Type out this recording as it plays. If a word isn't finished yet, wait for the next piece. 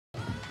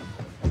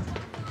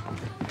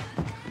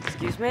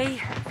Excuse me?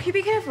 Can you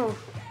be careful?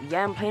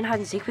 Yeah, I'm playing hide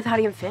and seek with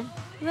Harry and Finn.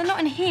 They're not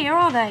in here,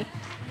 are they?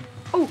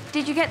 Oh,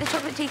 did you get the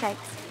chocolate tea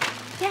cakes?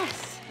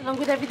 Yes, along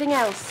with everything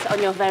else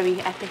on your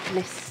very epic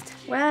list.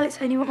 Well,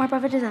 it's only what my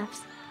brother deserves.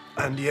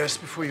 And yes,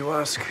 before you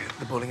ask,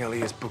 the bowling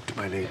alley is booked,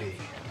 my lady.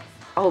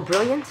 Oh,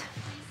 brilliant.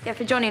 Yeah,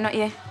 for Johnny, not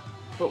you.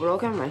 But we're all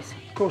going, right?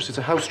 Of course, it's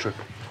a house trip.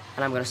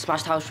 And I'm going to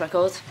smash the house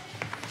record.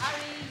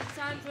 Harry,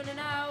 time's running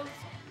out.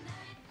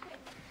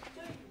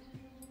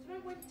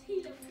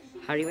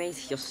 Harry,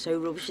 mate, you're so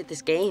rubbish at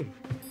this game.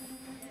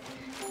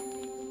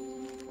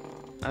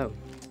 Oh.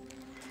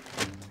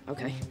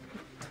 Okay.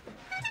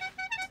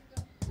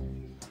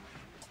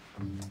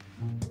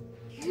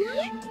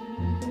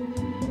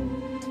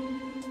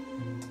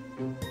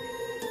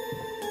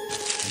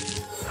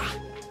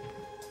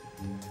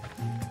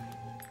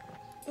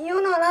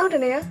 You're not allowed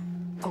in here.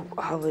 Oh,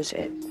 how was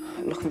it?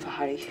 I'm looking for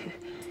Harry.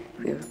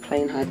 We were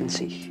playing hide and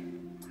seek.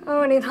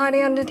 Oh, and he's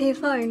hiding under his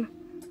phone.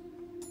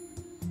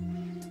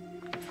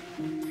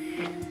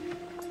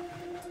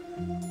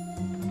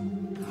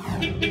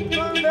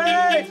 We're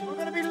late! We're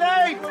going to be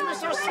late! We'll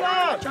miss our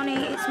slot! Johnny,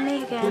 it's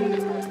me again.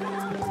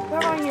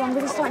 Where are you? I'm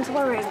really starting to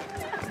worry.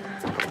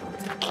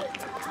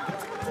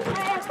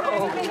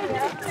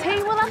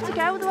 T, we'll have to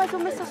go, otherwise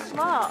we'll miss our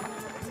slot.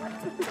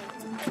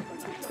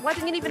 Why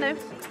didn't you leave a note?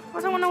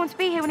 I don't want no one to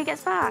be here when he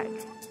gets back.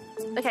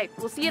 Okay,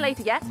 we'll see you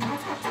later, yeah?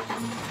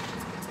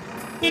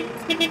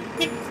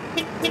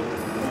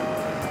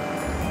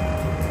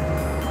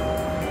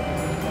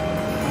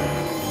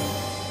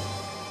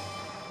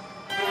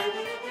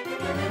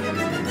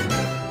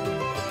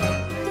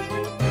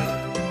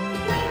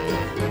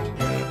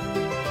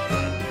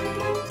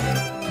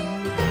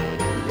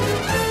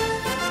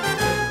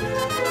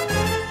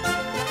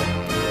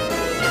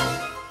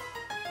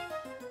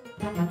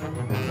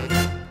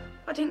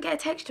 I didn't get a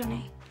text,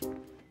 Johnny.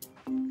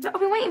 Look,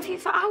 I've been waiting for you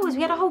for hours.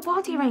 We had a whole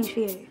party arranged for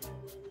you.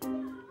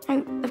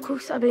 And of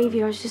course, I believe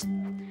you. I was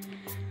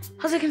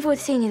looking forward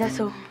to seeing you, that's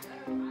all.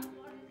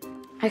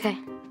 Okay.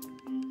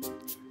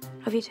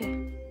 Love you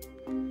too.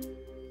 I'm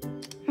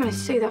gonna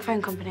sue that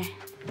phone company.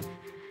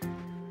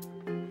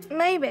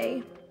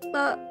 Maybe,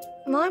 but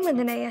mine was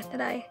in here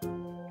yesterday.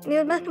 And he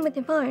was messing with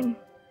your phone.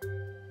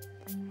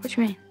 What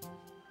do you mean?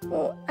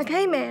 Well, I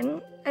came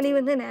in, and he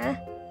was in here,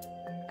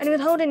 and he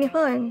was holding your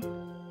phone.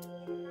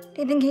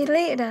 Do you think he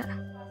deleted it?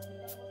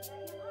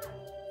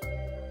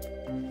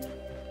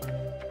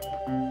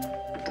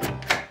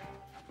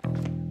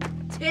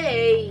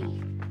 Hey,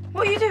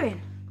 What are you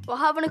doing? we're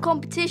having a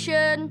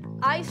competition.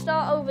 I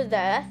start over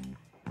there.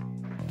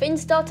 Finn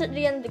starts at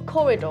the end of the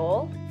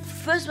corridor.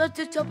 First one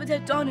to top of the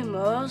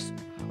dominoes,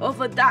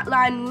 over that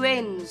line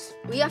wins.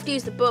 We have to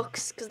use the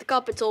books because the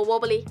carpet's all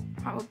wobbly.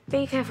 Right, well,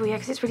 be careful, yeah,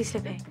 because it's really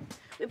slippy.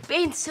 We're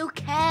being so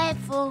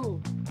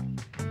careful.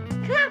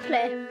 Can I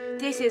play?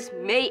 This is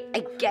me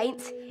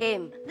against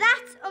him.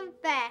 That's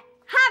unfair.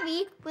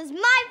 Harry was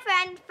my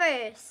friend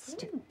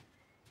first.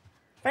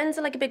 Friends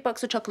are like a big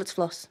box of chocolates,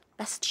 Floss.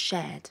 Best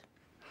shared.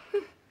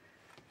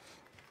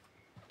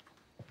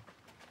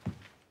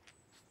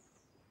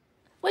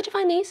 Where'd you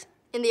find these?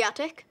 In the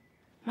attic.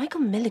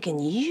 Michael Milligan,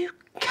 you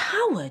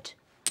coward.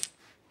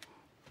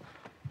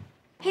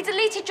 He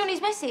deleted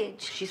Johnny's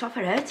message. She's off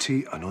her head.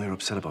 T, I know you're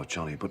upset about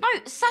Johnny, but... No,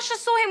 Sasha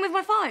saw him with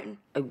my phone.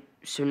 Oh,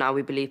 so now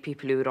we believe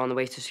people who are on the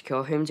way to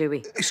secure him, do we?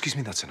 Excuse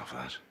me, that's enough of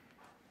that.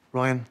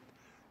 Ryan,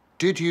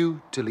 did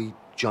you delete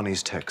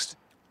Johnny's text?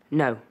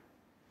 No.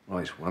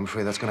 Right, well, I'm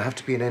afraid that's going to have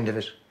to be an end of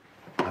it.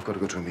 I've got to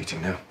go to a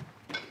meeting now.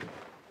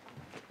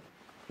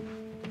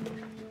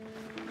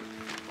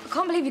 I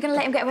can't believe you're going to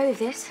let him get away with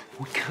this.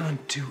 We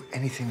can't do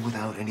anything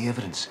without any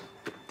evidence.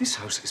 This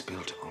house is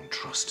built on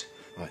trust.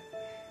 Right.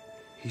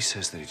 He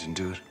says that he didn't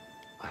do it.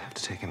 I have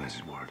to take him at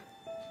his word.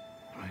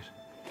 Right?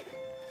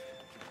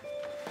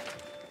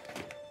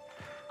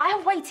 I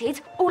have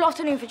waited all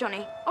afternoon for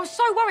Johnny. I was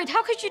so worried.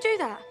 How could you do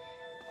that?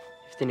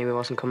 If they knew he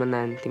wasn't coming,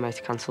 then they might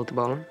have cancelled the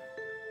bowling.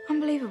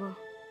 Unbelievable.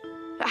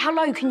 But how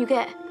low can you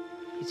get?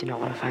 You do not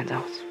want to find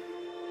out.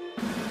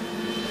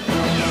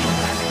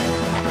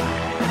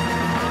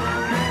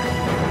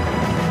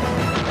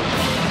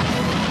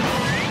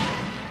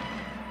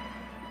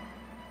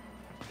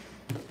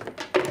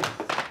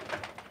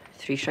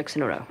 Three strikes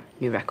in a row.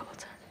 New record.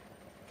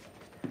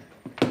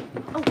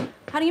 Oh,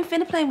 Harry and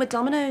Finn are playing with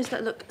dominoes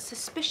that look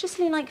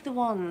suspiciously like the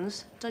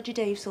ones Dodgy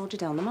Dave sold you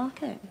down the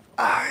market.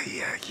 Ah,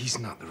 yeah, he's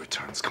not the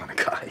returns kind of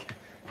guy.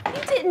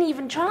 You didn't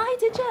even try,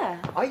 did you?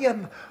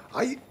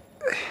 I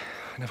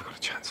never got a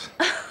chance.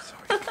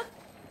 Sorry.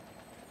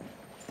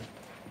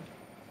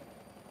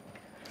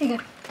 Here you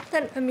go.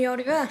 Sent from your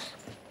address.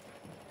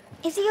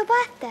 Is it your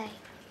birthday?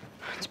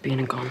 It's been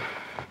and gone.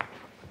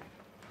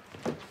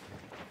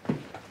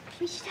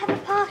 We should have a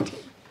party.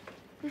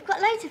 We've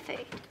got loads of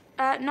food.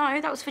 No,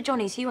 that was for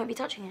Johnny, so you won't be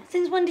touching it.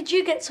 Since when did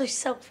you get so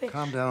selfish?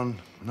 Calm down.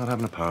 We're not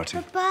having a party.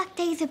 But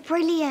birthdays are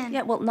brilliant.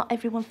 Yeah, well, not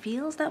everyone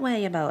feels that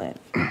way about it.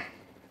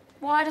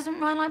 Why doesn't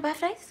Ryan like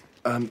birthdays?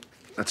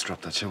 Let's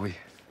drop that, shall we?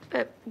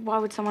 But why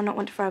would someone not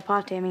want to throw a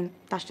party? I mean,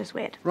 that's just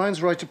weird.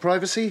 Ryan's right to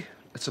privacy.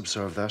 Let's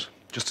observe that,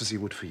 just as he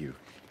would for you.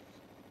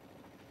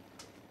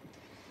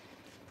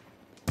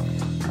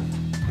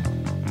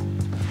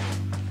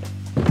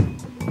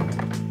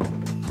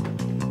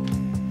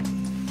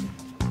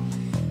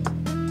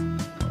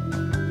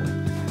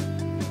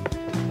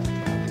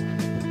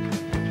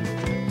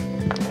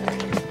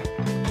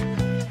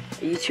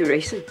 you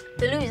racing?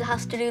 The loser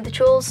has to do the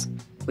chores.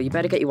 Well, you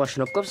better get your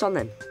washing up gloves on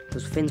then,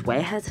 because Finn's way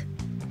ahead.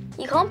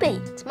 You can't be.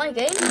 It's my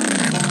game.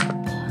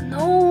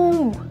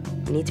 No!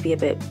 You need to be a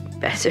bit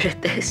better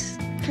at this.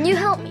 Can you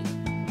help me?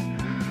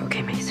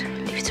 Okay, mate.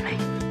 Leave it to me.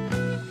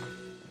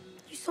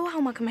 You saw how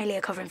Mark and Maylee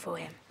are covering for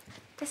him.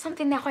 There's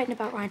something they're hiding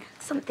about Ryan.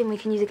 Something we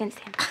can use against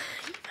him.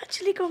 You've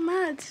actually gone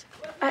mad.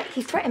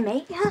 He threatened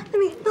me. You have to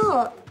be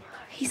thought.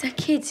 He's a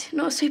kid,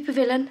 not a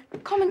supervillain.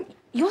 Carmen,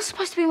 you're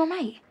supposed to be my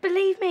mate.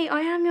 Believe me,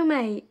 I am your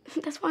mate.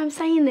 That's why I'm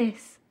saying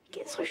this. You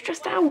get so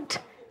stressed out.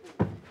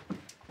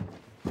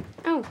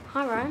 Oh,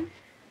 hi, Ryan.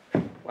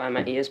 Why am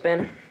I ears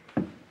been?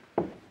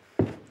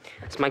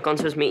 Has Mike gone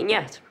to his meeting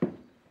yet?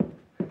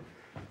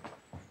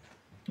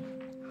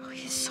 Oh,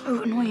 he's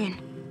so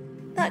annoying.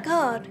 That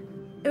card,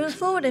 it was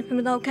forwarded from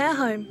an old care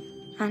home.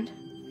 And?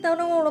 They'll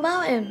know all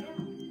about him.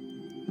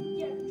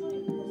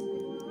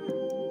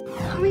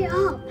 Hurry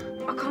up.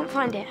 I can't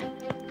find it.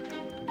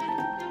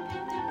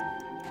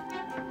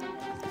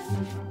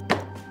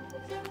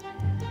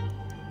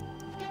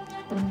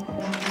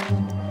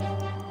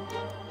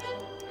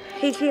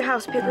 Heathview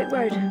House, Pickwick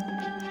Road.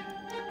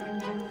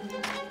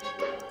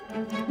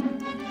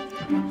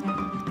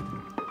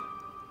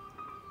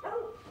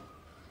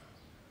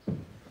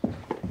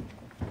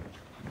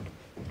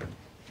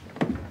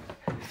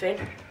 Finn,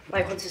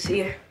 Mike wants to see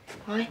you.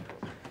 Why?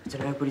 I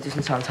don't know, but he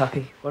doesn't sound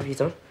happy. What have you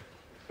done?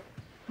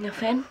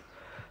 Nothing.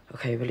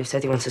 Okay, well, he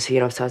said he wants to see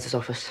you outside his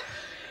office.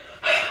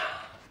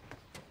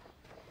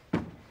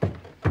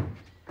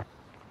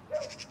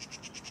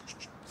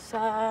 So,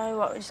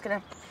 what, we're just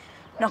gonna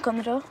knock on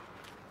the door?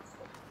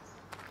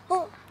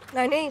 Oh,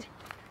 no need.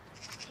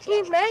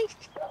 Excuse me.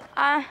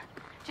 Do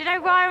you know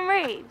Ryan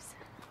Reeves?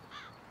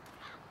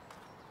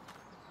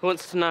 Who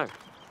wants to know?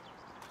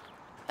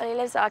 Well, he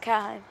lives at our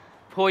care home.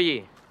 Poor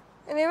you.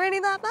 Are they really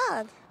that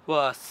bad?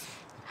 Worse.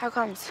 How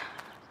comes?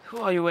 Who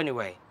are you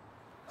anyway?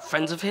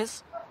 Friends of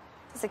his?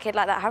 Does a kid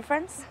like that have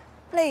friends?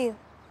 Please,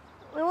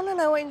 we want to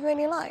know what he's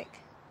really like.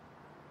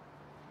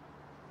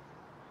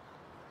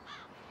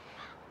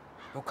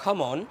 Oh,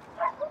 come on.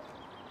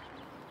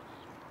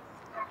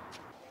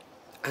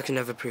 I can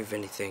never prove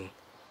anything.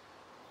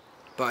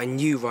 But I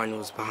knew Ryan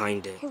was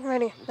behind it. He's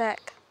really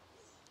thick.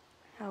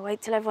 I'll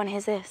wait till everyone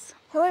hears this.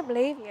 He won't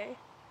believe you.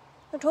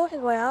 He'll talk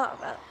his way out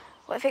of it.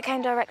 What if it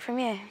came direct from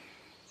you?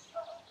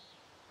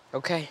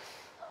 Okay,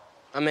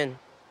 I'm in.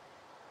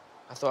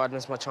 I thought I'd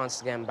miss my chance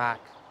to get him back.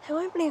 He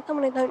won't believe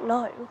someone they don't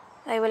know.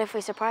 They will if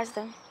we surprise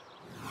them.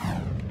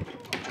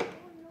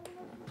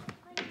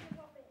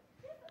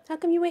 How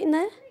come you're waiting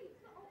there?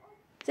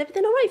 Is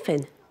everything all right,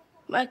 Finn?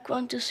 Mike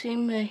wanted to see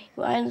me.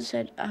 Ryan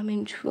said I'm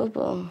in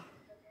trouble.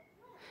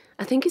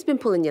 I think he's been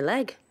pulling your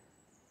leg.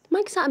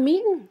 Mike's at a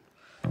meeting.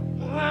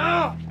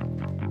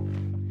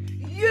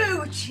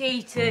 You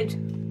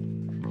cheated.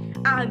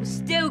 I'm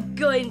still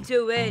going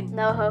to win.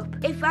 No hope.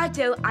 If I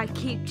do, I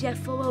keep you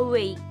for a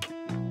week.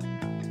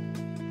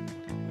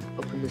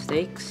 Open the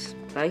stakes.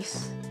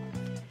 Nice.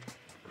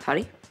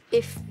 Harry?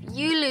 If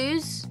you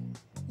lose,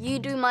 you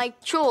do my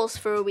chores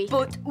for a week.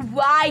 But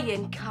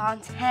Ryan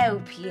can't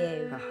help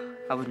you.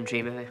 I wouldn't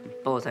dream of it. I'm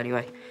bored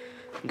anyway.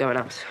 I'm going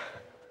out.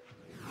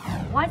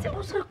 Why is it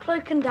also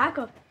cloak and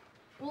dagger?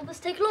 Will this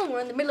take long? We're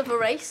in the middle of a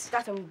race.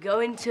 That I'm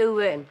going to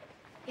win.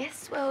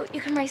 Yes, well,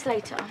 you can race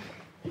later.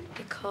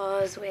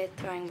 Because we're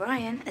throwing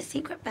Ryan a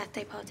secret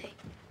birthday party.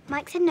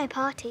 Mike said no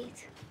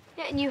parties.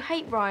 Yeah, and you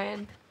hate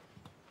Ryan.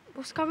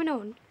 What's going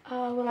on?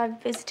 Well, I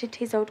visited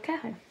his old care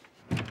home.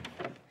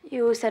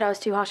 You all said I was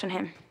too harsh on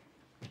him.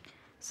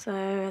 So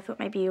I thought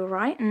maybe you were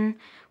right and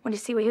wanted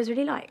to see what he was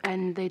really like.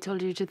 And they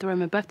told you to throw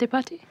him a birthday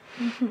party?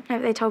 No,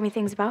 they told me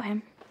things about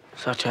him.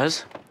 Such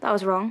as? That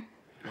was wrong.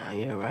 No,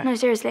 you're right. No,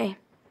 seriously.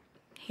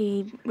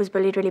 He was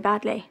bullied really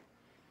badly.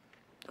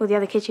 All the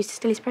other kids used to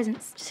steal his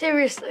presents.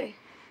 Seriously?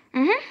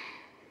 Mm-hmm.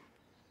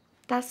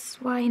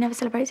 That's why he never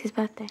celebrates his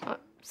birthday.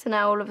 So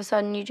now all of a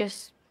sudden you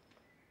just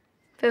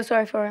feel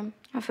sorry for him?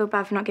 I feel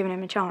bad for not giving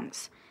him a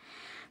chance.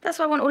 That's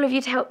why I want all of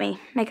you to help me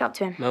make it up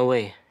to him. No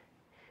way.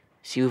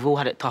 See, we've all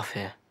had it tough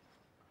here.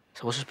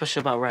 So what's so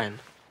special about Ryan?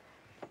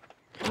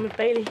 I'm with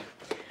Bailey.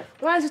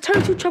 Ryan's a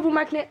total trouble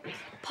magnet.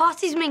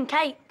 Parties mean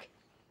cake.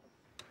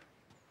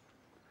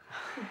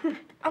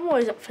 I'm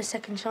always up for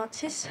second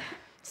chances.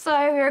 So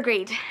we're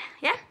agreed,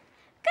 yeah?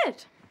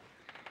 Good.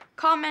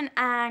 Carmen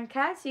and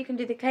Kaz, you can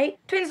do the cake.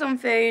 Twins on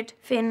food.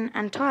 Finn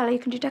and Tyler, you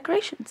can do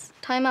decorations.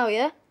 Time out,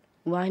 yeah?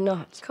 Why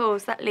not? Of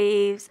course, that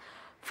leaves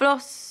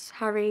Floss,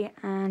 Harry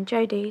and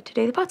Jodie to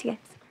do the party games.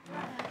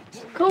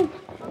 Cool.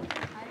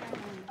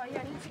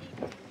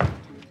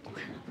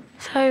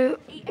 So,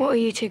 what are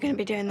you two going to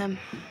be doing then?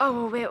 Oh,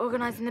 well, we're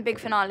organising the big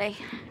finale.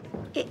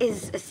 It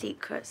is a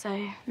secret, so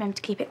remember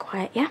to keep it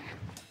quiet, yeah?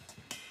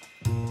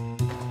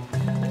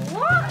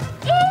 What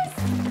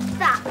is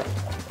that?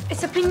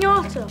 It's a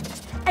piñata.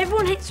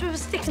 Everyone hits with a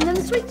stick and then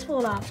the sweets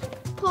fall out.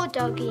 Poor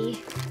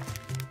doggy.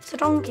 It's a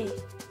donkey.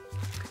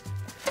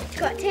 It's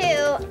got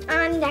two,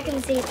 and I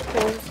can see its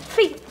paws.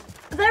 Feet.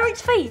 There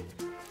its feet.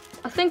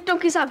 I think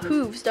donkeys have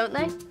hooves, don't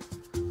they?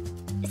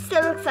 It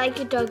still looks like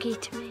a doggy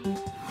to me.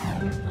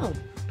 Oh,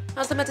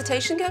 How's the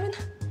meditation going?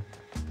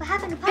 We're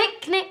having a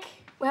Picnic.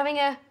 We're having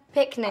a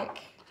picnic.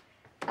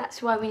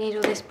 That's why we need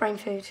all this brain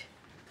food.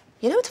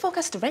 You know it's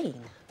forecast to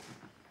rain.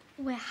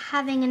 We're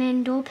having an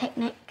indoor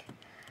picnic.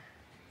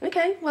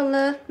 Okay,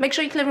 well, make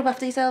sure you clear up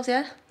after yourselves,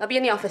 yeah? I'll be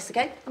in the office,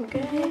 okay?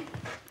 Okay.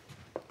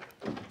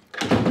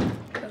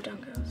 Well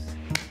done,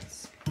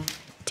 girls.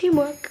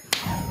 Teamwork.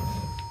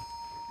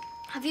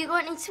 Have you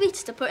got any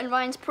sweets to put in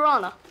Ryan's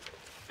piranha?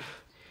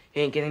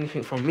 You ain't getting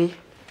anything from me.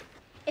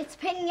 It's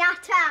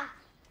piñata.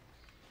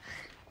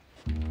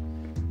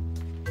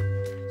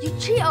 You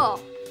cheater!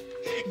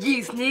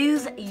 You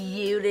snooze,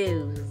 you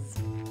lose.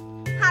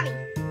 Harry,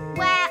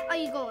 where are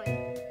you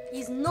going?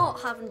 He's not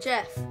having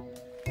Jeff.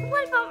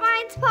 What about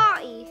Ryan's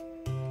party?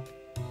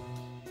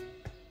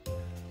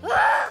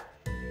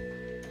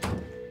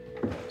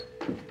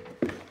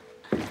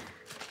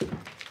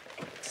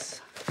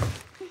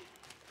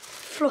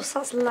 Floss,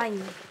 that's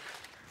lame.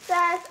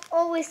 There's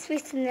always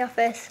sweets in the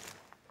office.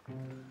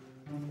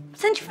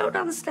 Since you fell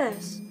down the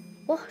stairs.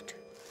 What?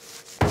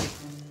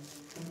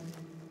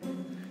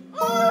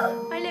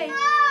 Eileen.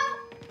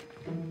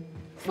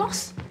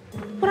 Floss,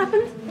 what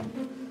happened?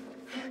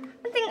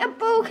 I think I've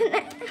broken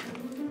it.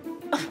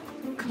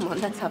 Come on,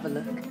 let's have a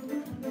look.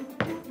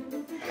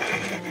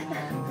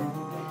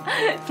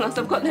 Floss,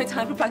 I've got no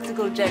time for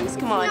practical jokes.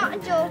 Come on. It's not a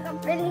joke,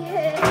 I'm really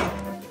hurt.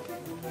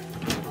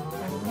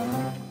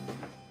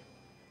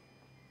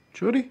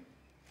 Judy?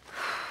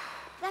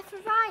 They're for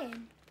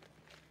Ryan.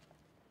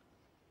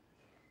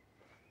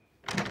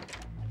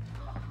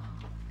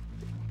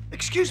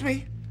 Excuse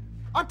me?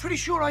 I'm pretty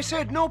sure I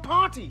said no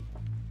party.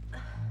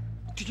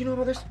 Did you know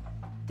about this?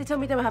 They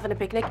told me they were having a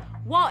picnic.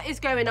 What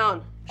is going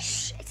on?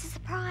 Shh, it's a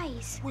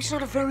surprise. We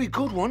said a very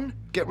good one.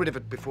 Get rid of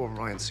it before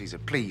Ryan sees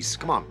it, please.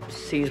 Come on.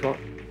 Sees what?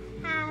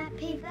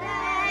 Happy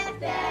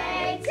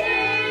birthday to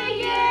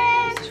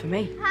you. This is for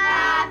me.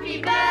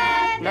 Happy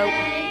birthday No.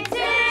 to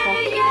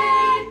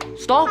you.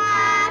 Stop!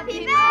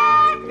 Happy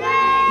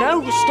birthday.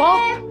 No,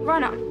 stop!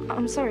 Ryan,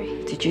 I'm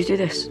sorry. Did you do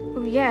this?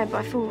 Well, yeah, but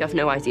I thought... You have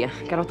no idea.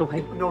 Get out the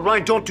way. No,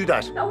 Ryan, don't do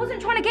that. I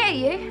wasn't trying to get at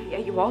you. Yeah,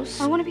 you was.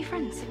 I want to be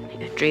friends.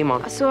 Yeah, dream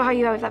on. I saw how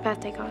you were with that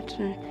birthday card,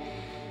 and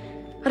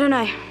I don't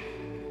know.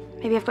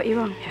 Maybe I've got you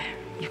wrong. Yeah,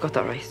 you've got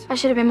that right. I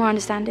should have been more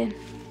understanding.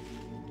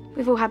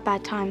 We've all had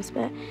bad times,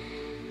 but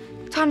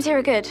times here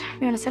are good.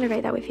 We want to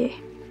celebrate that with you.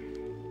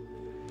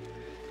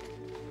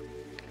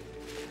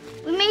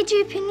 We made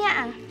you a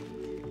piñata.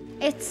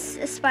 It's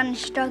a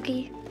Spanish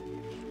doggy.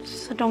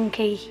 It's a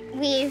donkey.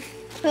 We've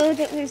filled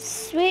it with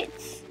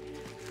sweets,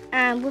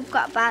 and we've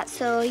got a bat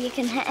so you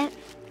can hit it.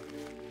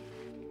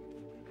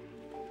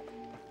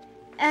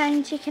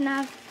 And you can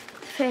have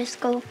the first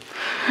go.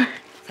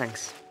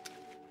 Thanks.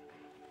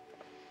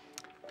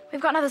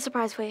 We've got another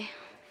surprise for you.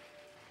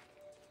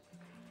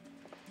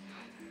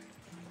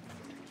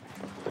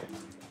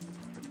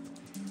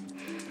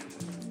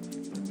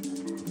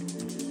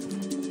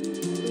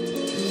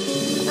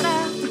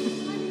 Ta-da!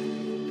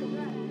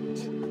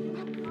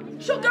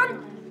 Shotgun!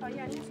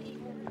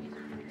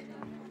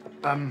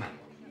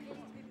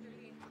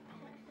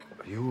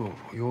 Are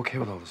you okay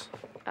with all this?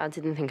 I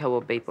didn't think I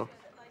would be, but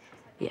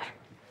yeah.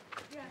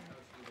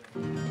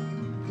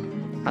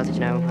 How did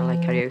you know I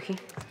like karaoke?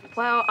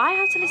 Well, I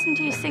have to listen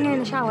to you singing in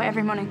the shower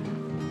every morning.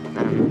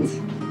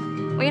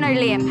 And Well, you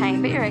know Liam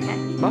Payne, but you're okay.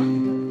 what?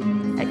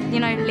 You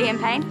know Liam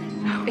Payne?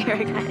 But you're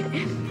okay.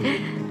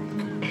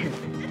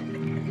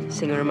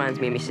 Singing reminds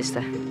me of my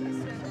sister.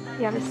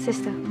 You have a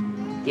sister.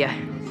 Yeah.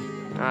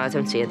 I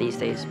don't see her these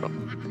days, but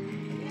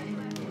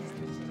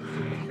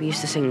we used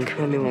to sing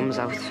when my mum was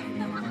out,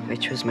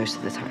 which was most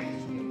of the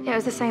time. Yeah, it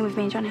was the same with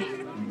me and Johnny.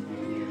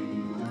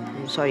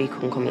 I'm sorry you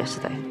couldn't come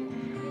yesterday.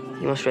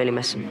 You must really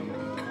miss him.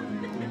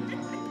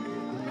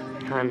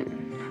 And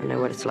I know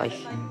what it's like.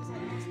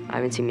 I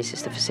haven't seen my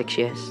sister for 6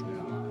 years.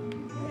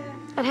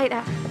 I'd hate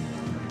that.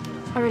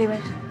 I really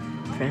would.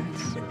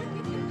 Friends?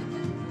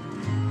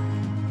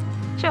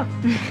 Sure.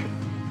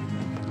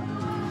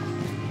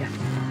 Yeah.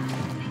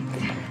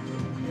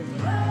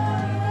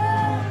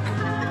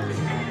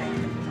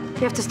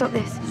 You have to stop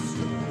this.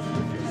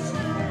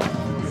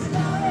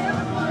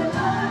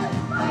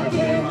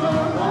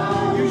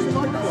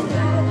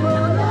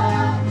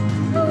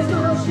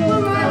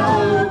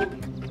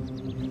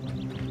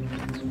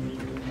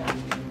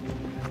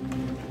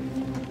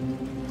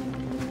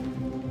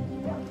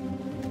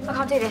 I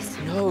can't do this.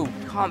 No,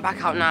 you can't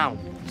back out now.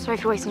 Sorry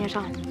for wasting your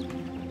time.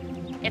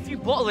 If you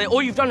bottle it,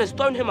 all you've done is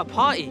thrown him a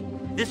party.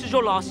 This is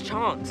your last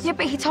chance. Yeah,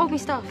 but he told me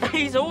stuff.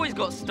 He's always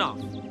got stuff.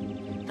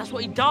 That's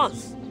what he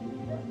does.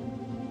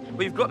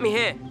 But you've got me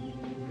here.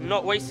 I'm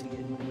not wasting it.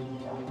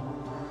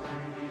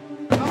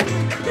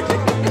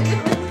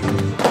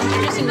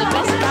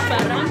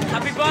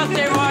 Happy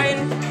birthday,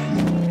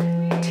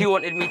 Ryan! He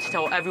wanted me to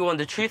tell everyone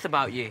the truth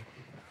about you.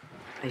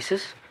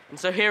 Places? And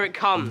so here it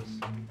comes.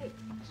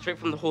 Straight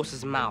from the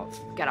horse's mouth.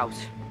 Get out.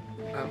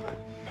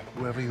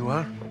 Whoever you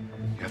are,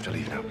 you have to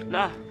leave now.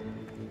 Nah.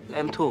 Let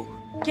him talk.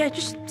 Yeah,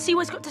 just see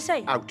what he's got to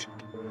say. Out.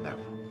 Now.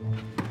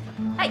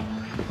 Hey!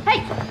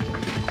 Hey!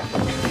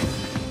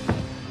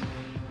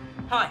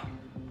 Hi.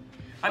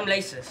 I'm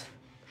Laces.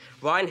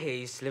 Ryan here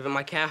used to live in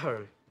my care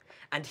home,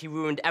 and he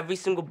ruined every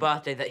single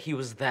birthday that he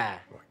was there.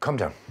 Calm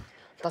down.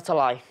 That's a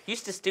lie. He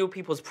used to steal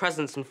people's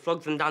presents and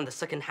flog them down the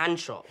second-hand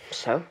shop.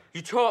 So?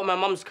 You tore up my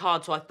mum's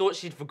card, so I thought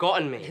she'd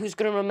forgotten me. Who's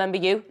gonna remember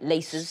you?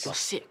 Laces. You're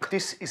sick.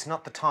 This is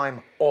not the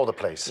time or the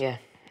place. Yeah,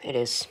 it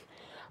is.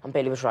 And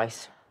Bailey was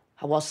right.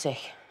 I was sick.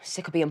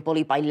 Sick of being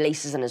bullied by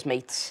Laces and his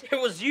mates. It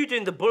was you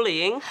doing the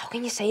bullying. How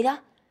can you say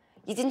that?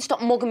 You didn't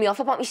stop mugging me off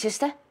about my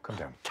sister. Calm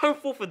down.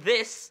 Don't fall for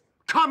this.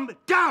 Come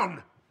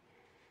down!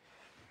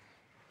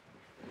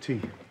 T,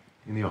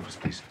 in the office,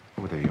 please.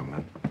 Over there, young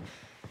man.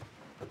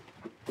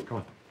 Come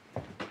on.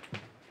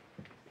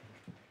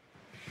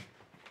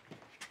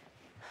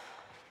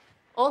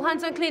 All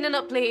hands on cleaning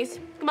up,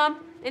 please. Come on,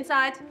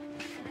 inside.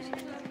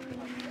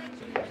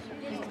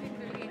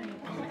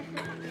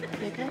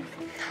 You okay?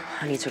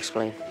 I need to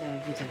explain.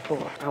 Yeah, you did.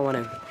 I want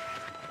to.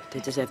 They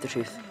deserve the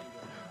truth.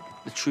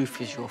 The truth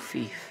is you're a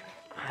thief.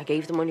 I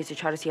gave the money to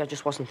charity, I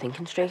just wasn't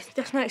thinking straight.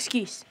 That's no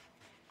excuse.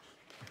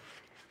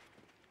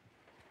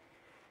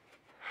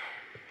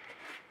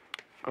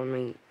 On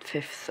my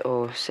 5th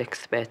or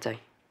 6th birthday,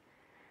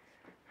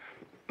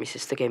 my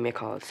sister gave me a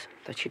card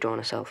that she'd drawn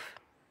herself.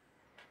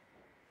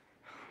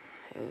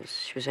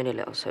 She was only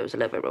little, so it was a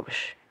little bit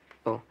rubbish.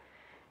 But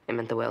it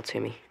meant the world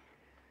to me.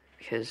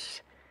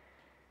 Because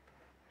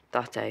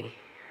that day,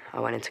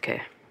 I went into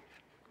care.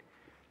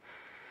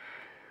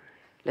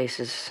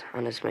 Laces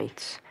and his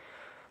mates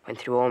went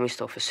through all my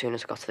stuff as soon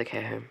as I got to the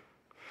care home.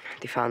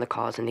 They found the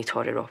cards and they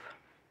tore it up.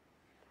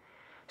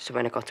 So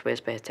when it got to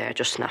his birthday, I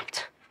just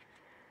snapped.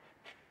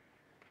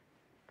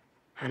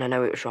 And I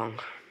know it was wrong.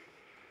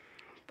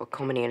 But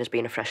coming in has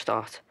been a fresh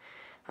start.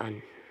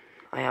 And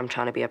I am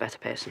trying to be a better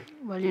person.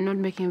 Well, you're not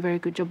making a very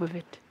good job of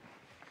it.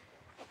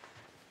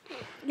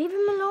 Leave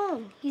him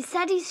alone. He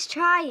said he's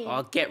trying.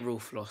 I'll get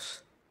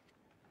ruthless.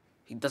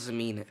 He doesn't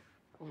mean it.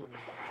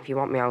 If you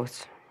want me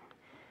out,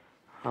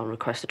 I'll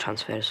request a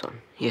transfer or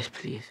something. Yes,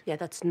 please. Yeah,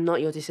 that's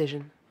not your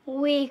decision.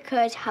 We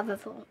could have a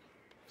vote.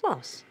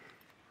 Floss.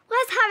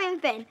 Let's have him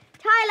bin.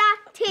 Tyler,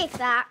 take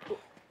that.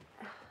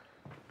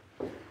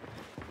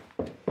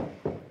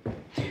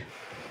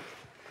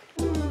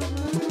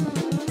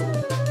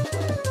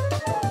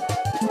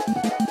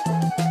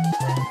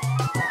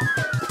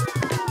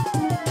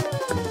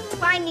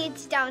 Wine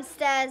needs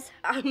downstairs.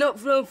 I'm not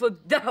thrown for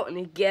doubting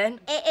again.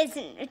 It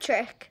isn't a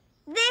trick.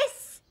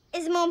 This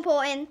is more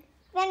important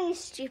than your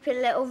stupid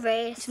little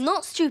race. It's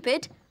not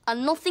stupid,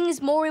 and nothing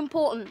is more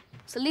important.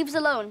 So leave us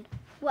alone.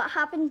 What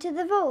happened to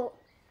the vote?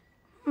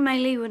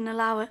 Maylee wouldn't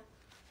allow it.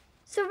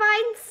 So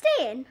Ryan's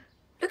staying?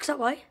 Looks that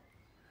way.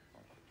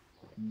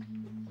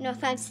 No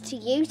thanks to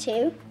you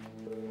two.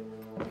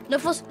 No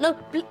fuss, no,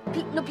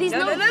 no, please,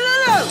 no.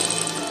 No!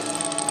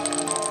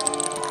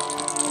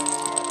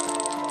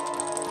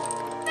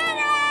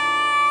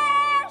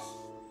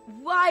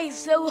 Why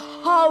so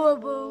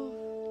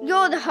horrible?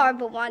 You're the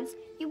horrible ones.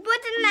 You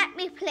wouldn't let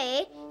me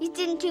play. You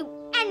didn't do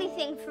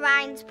anything for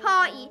Ryan's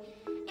party.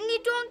 And you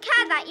don't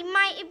care that he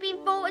might have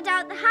been voted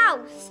out the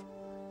house.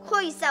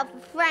 Call yourself a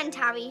friend,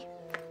 Harry.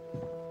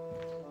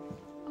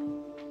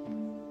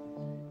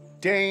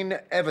 Dane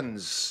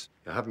Evans.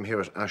 I have him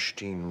here at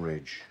Ashdean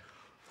Ridge.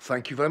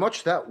 Thank you very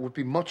much. That would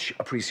be much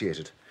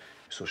appreciated.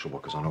 Social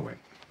worker's on her way.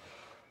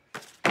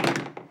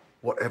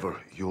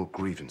 Whatever your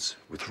grievance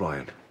with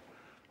Ryan,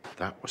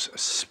 that was a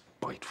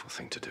spiteful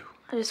thing to do.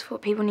 I just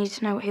thought people needed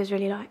to know what he was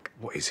really like.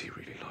 What is he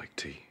really like,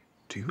 T?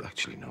 Do you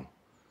actually know?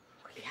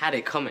 He had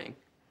it coming.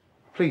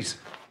 Please,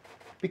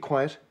 be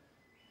quiet.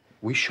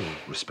 We show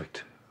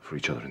respect for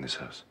each other in this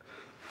house.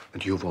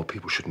 And you, of all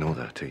people, should know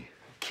that, T.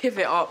 Give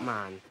it up,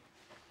 man.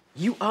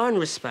 You earn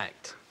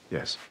respect.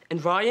 Yes.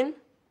 And Ryan,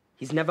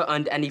 he's never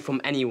earned any from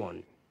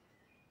anyone.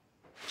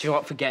 Do you know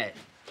what? Forget it.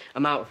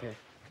 I'm out of here.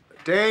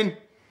 Dane!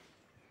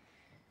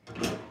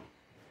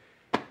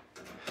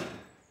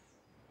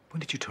 When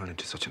did you turn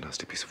into such a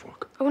nasty piece of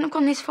work? I wouldn't have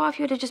gone this far if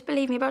you would have just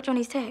believed me about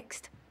Johnny's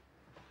text.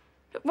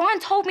 Look, Ryan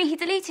told me he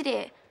deleted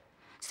it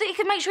so that he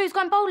could make sure he was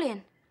going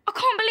bowling. I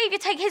can't believe you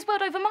take his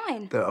word over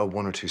mine. There are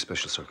one or two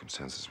special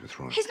circumstances with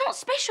Ryan. He's not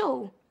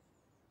special.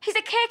 He's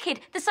a care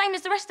kid, the same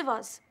as the rest of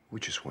us.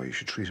 Which is why you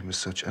should treat him as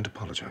such and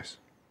apologize.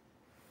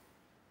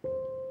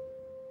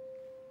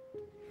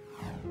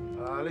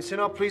 Listen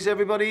up, please,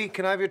 everybody.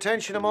 Can I have your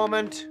attention a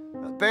moment?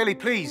 Bailey,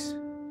 please.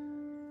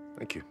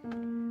 Thank you.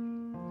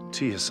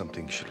 T has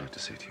something she'd like to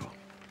say to you all.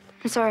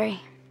 I'm sorry.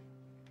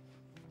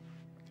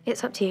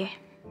 It's up to you.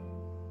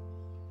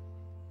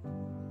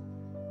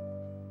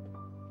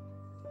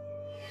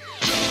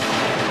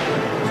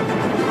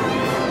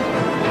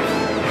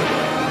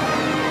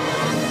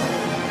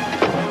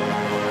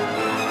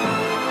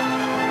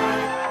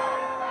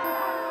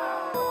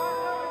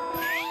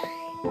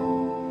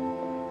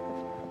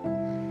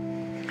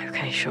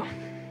 Okay, sure.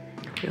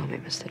 We all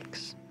make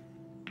mistakes.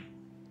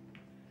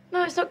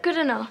 No, it's not good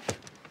enough.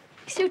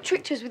 He still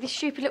tricked us with his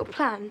stupid little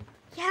plan.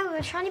 Yeah, we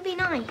were trying to be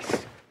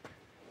nice.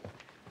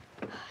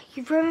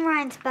 You ruined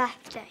Ryan's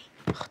birthday.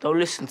 Ugh, don't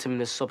listen to him in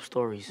the sub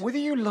stories. Whether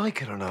you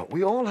like it or not,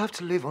 we all have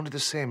to live under the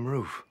same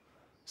roof.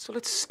 So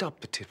let's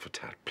stop the tit for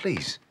tat,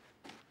 please.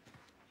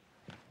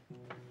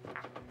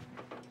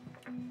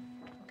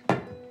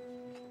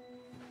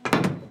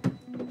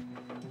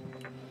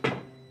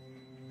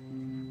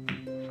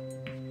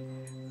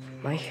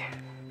 Mike?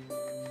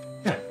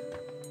 Yeah.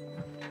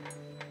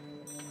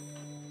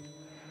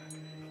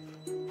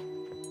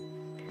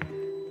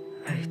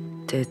 I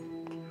did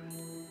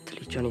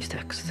delete Johnny's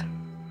text.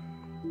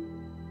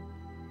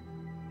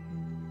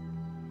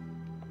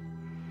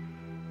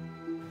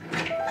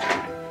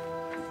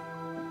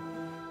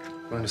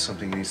 Find us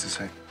something he needs to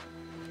say.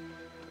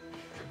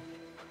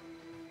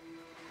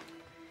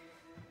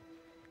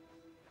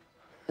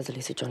 I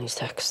deleted Johnny's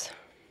text.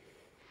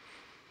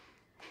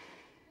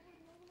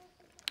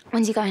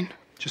 When's he going?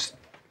 Just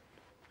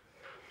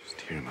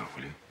hear him out,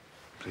 will you?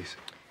 Please.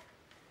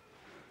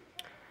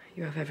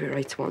 You have every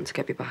right to want to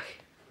get me back.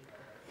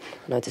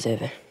 And I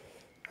deserve it.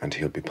 And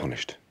he'll be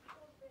punished.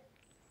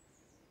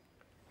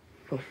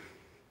 But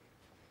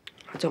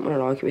I don't want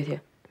to argue with you.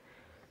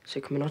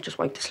 So can we not just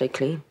wipe the slate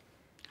clean?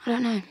 I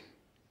don't know.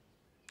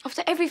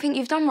 After everything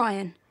you've done,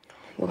 Ryan.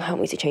 Well, help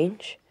me to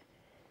change.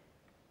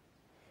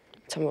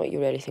 Tell me what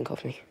you really think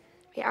of me.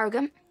 You're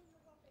arrogant.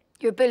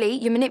 You're a bully.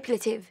 You're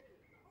manipulative.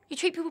 You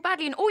treat people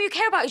badly and all you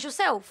care about is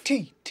yourself.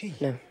 T.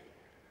 No,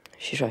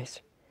 she's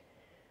right.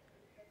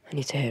 I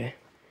need to hear it.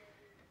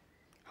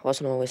 I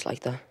wasn't always like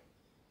that.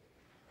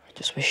 I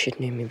just wish she'd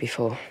knew me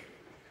before.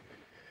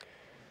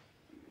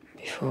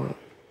 Before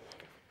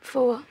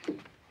what?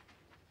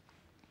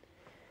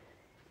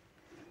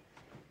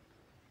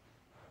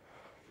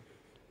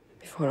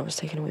 Before I was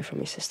taken away from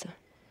my sister.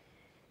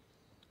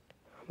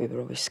 We were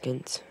always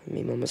skint, and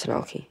my mum was an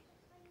alkie.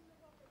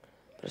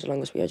 But as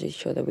long as we had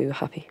each other, we were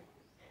happy.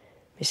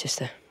 My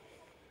sister.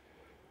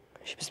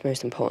 She was the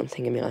most important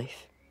thing in my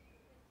life.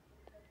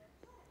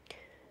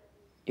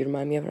 You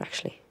remind me of her,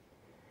 actually.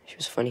 She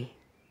was funny.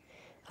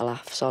 A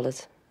laugh,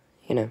 solid,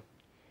 you know.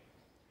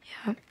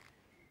 Yeah. I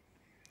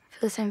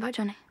feel the same about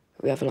Johnny.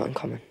 We have a lot in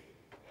common.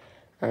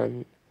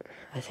 And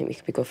I think we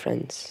could be good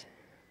friends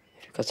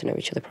if we got to know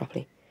each other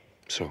properly.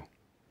 So,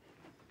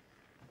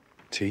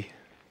 T,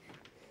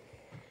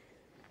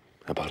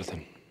 about it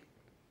then?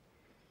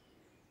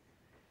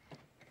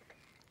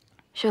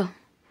 Sure.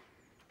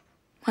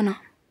 Why not?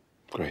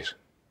 Great.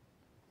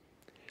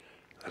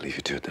 I'll leave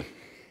you to it then.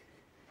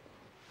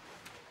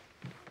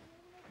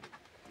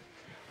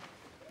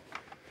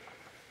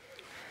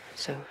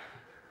 So,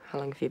 how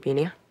long have you been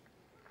here?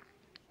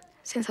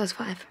 Since I was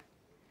 5.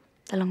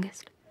 The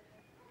longest.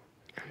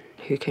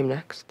 And who came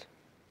next?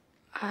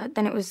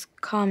 Then it was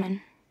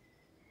Carmen.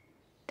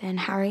 Then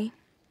Harry,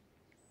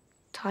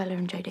 Tyler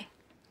and Jodie.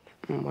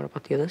 And what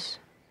about the others?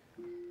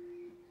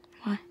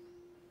 Why?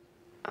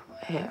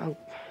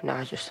 No,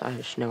 I just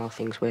know how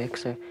things work,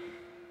 so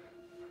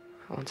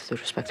I wanted to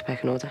respect the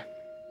pecking order.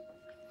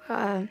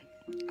 I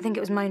think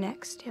it was Mo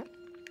next, yep.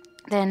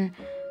 Then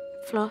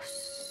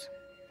Floss,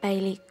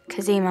 Bailey,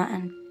 Kazima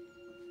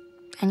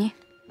and you?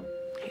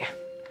 Yeah,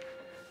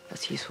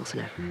 that's useful to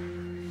know.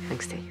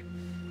 Thanks, T.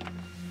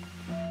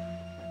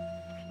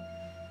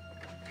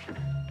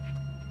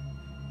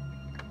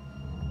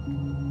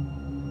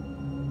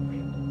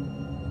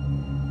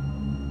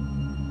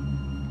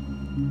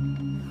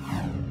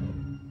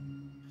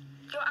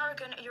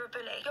 You're a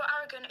bully. You're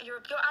arrogant.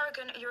 You're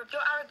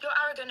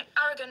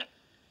arrogant.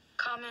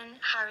 Carmen,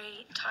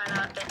 Harry,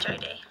 Tyler, then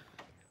Jodie.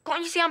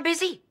 Can't you see I'm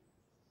busy?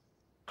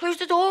 Close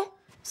the door.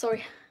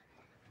 Sorry.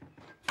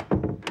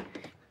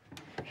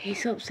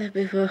 He's upset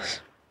with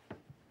us.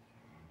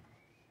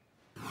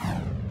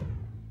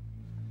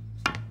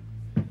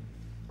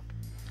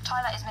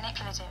 Tyler is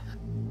manipulative.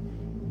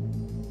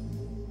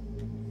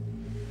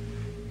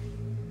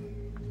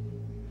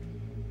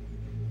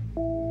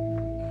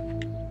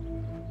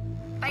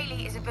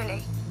 Bailey is a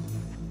bully.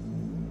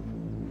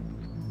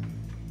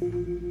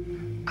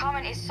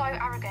 Carmen is so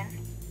arrogant.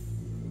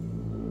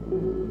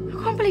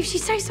 I can't believe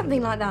she'd say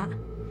something like that.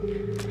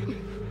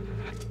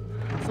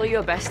 I thought you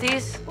were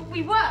besties. But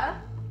we were.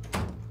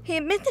 He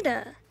admitted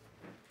it.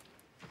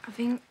 I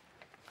think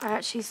I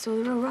actually saw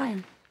the real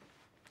Ryan.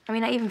 I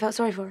mean, I even felt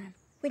sorry for him.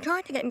 We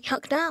tried to get him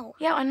chucked out.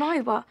 Yeah, I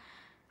know, but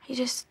he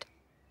just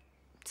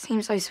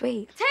seems so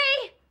sweet. T!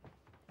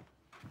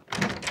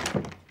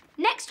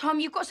 Next time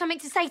you've got something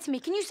to say to me,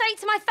 can you say it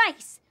to my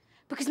face?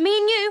 Because me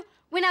and you,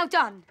 we're now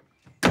done.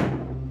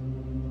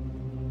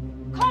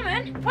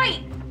 Carmen,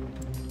 wait!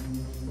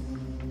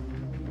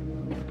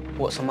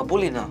 What, so I'm a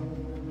bully now?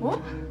 What?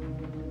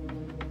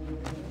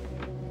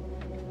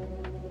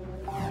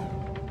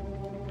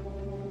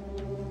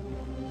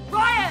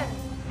 Ryan!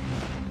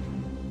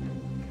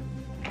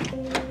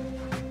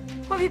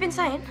 What have you been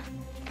saying?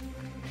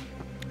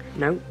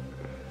 No.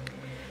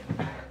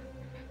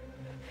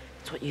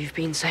 It's what you've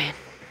been saying.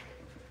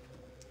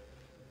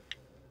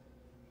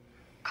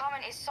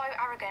 Carmen is so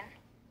arrogant.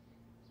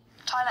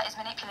 Tyler is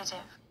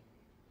manipulative.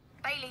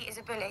 Bailey is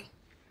a bully.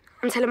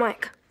 I'm telling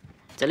Mike.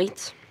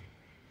 Delete.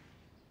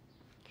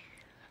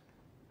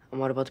 And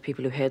what about the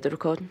people who heard the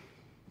recording?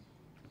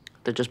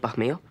 They'll just back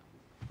me up.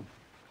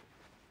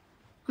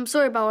 I'm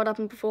sorry about what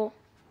happened before.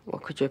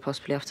 What could you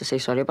possibly have to say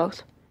sorry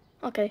about?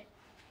 Okay.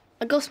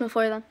 A gossamer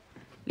for you then.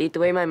 Lead the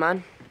way, my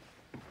man.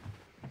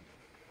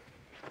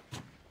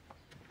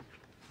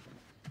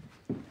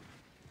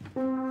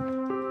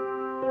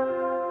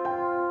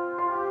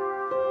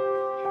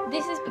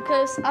 This is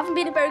because I haven't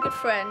been a very good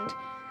friend,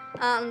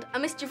 and I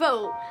missed your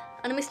vote,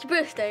 and I missed your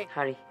birthday.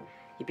 Harry,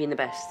 you've been the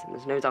best, and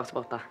there's no doubt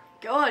about that.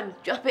 Go on,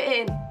 drop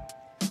it in.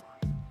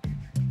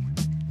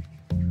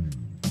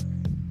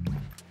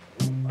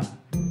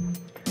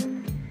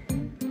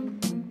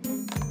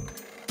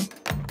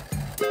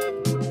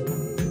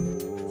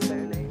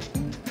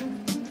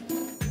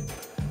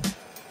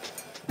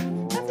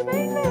 That's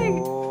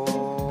amazing.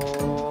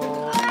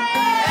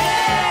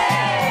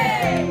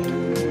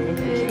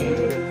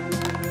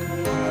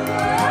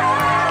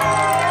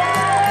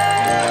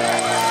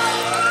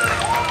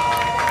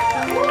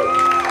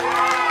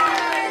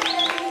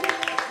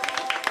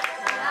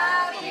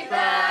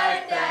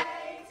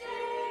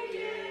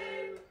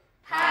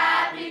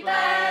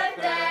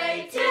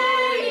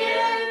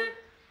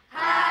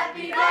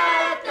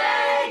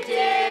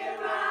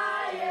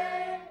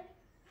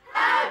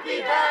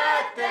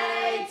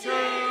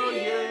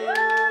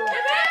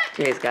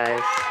 Cheers, guys.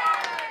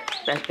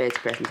 Best birthday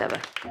present ever.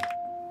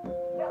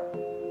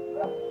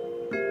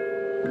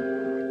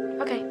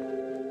 Okay.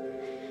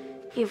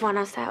 You've won.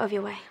 I'll stay out of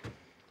your way.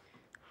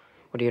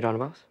 What are you on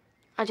about?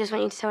 I just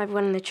want you to tell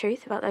everyone the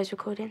truth about those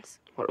recordings.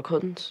 What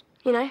recordings?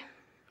 You know,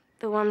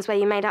 the ones where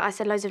you made out I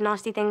said loads of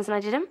nasty things and I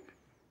didn't.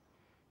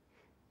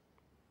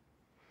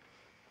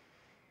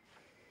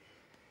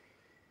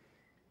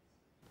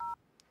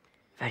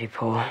 Very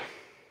poor.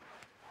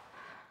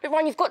 But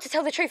Ron, you've got to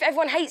tell the truth.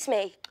 Everyone hates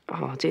me.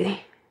 Oh, do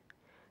they?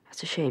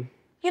 That's a shame.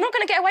 You're not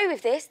going to get away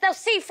with this. They'll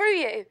see through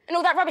you. And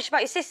all that rubbish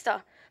about your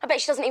sister. I bet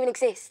she doesn't even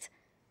exist.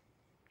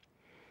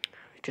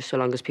 Just so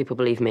long as people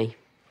believe me.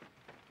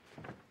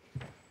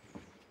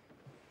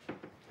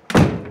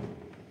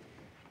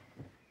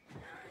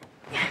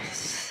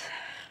 Yes.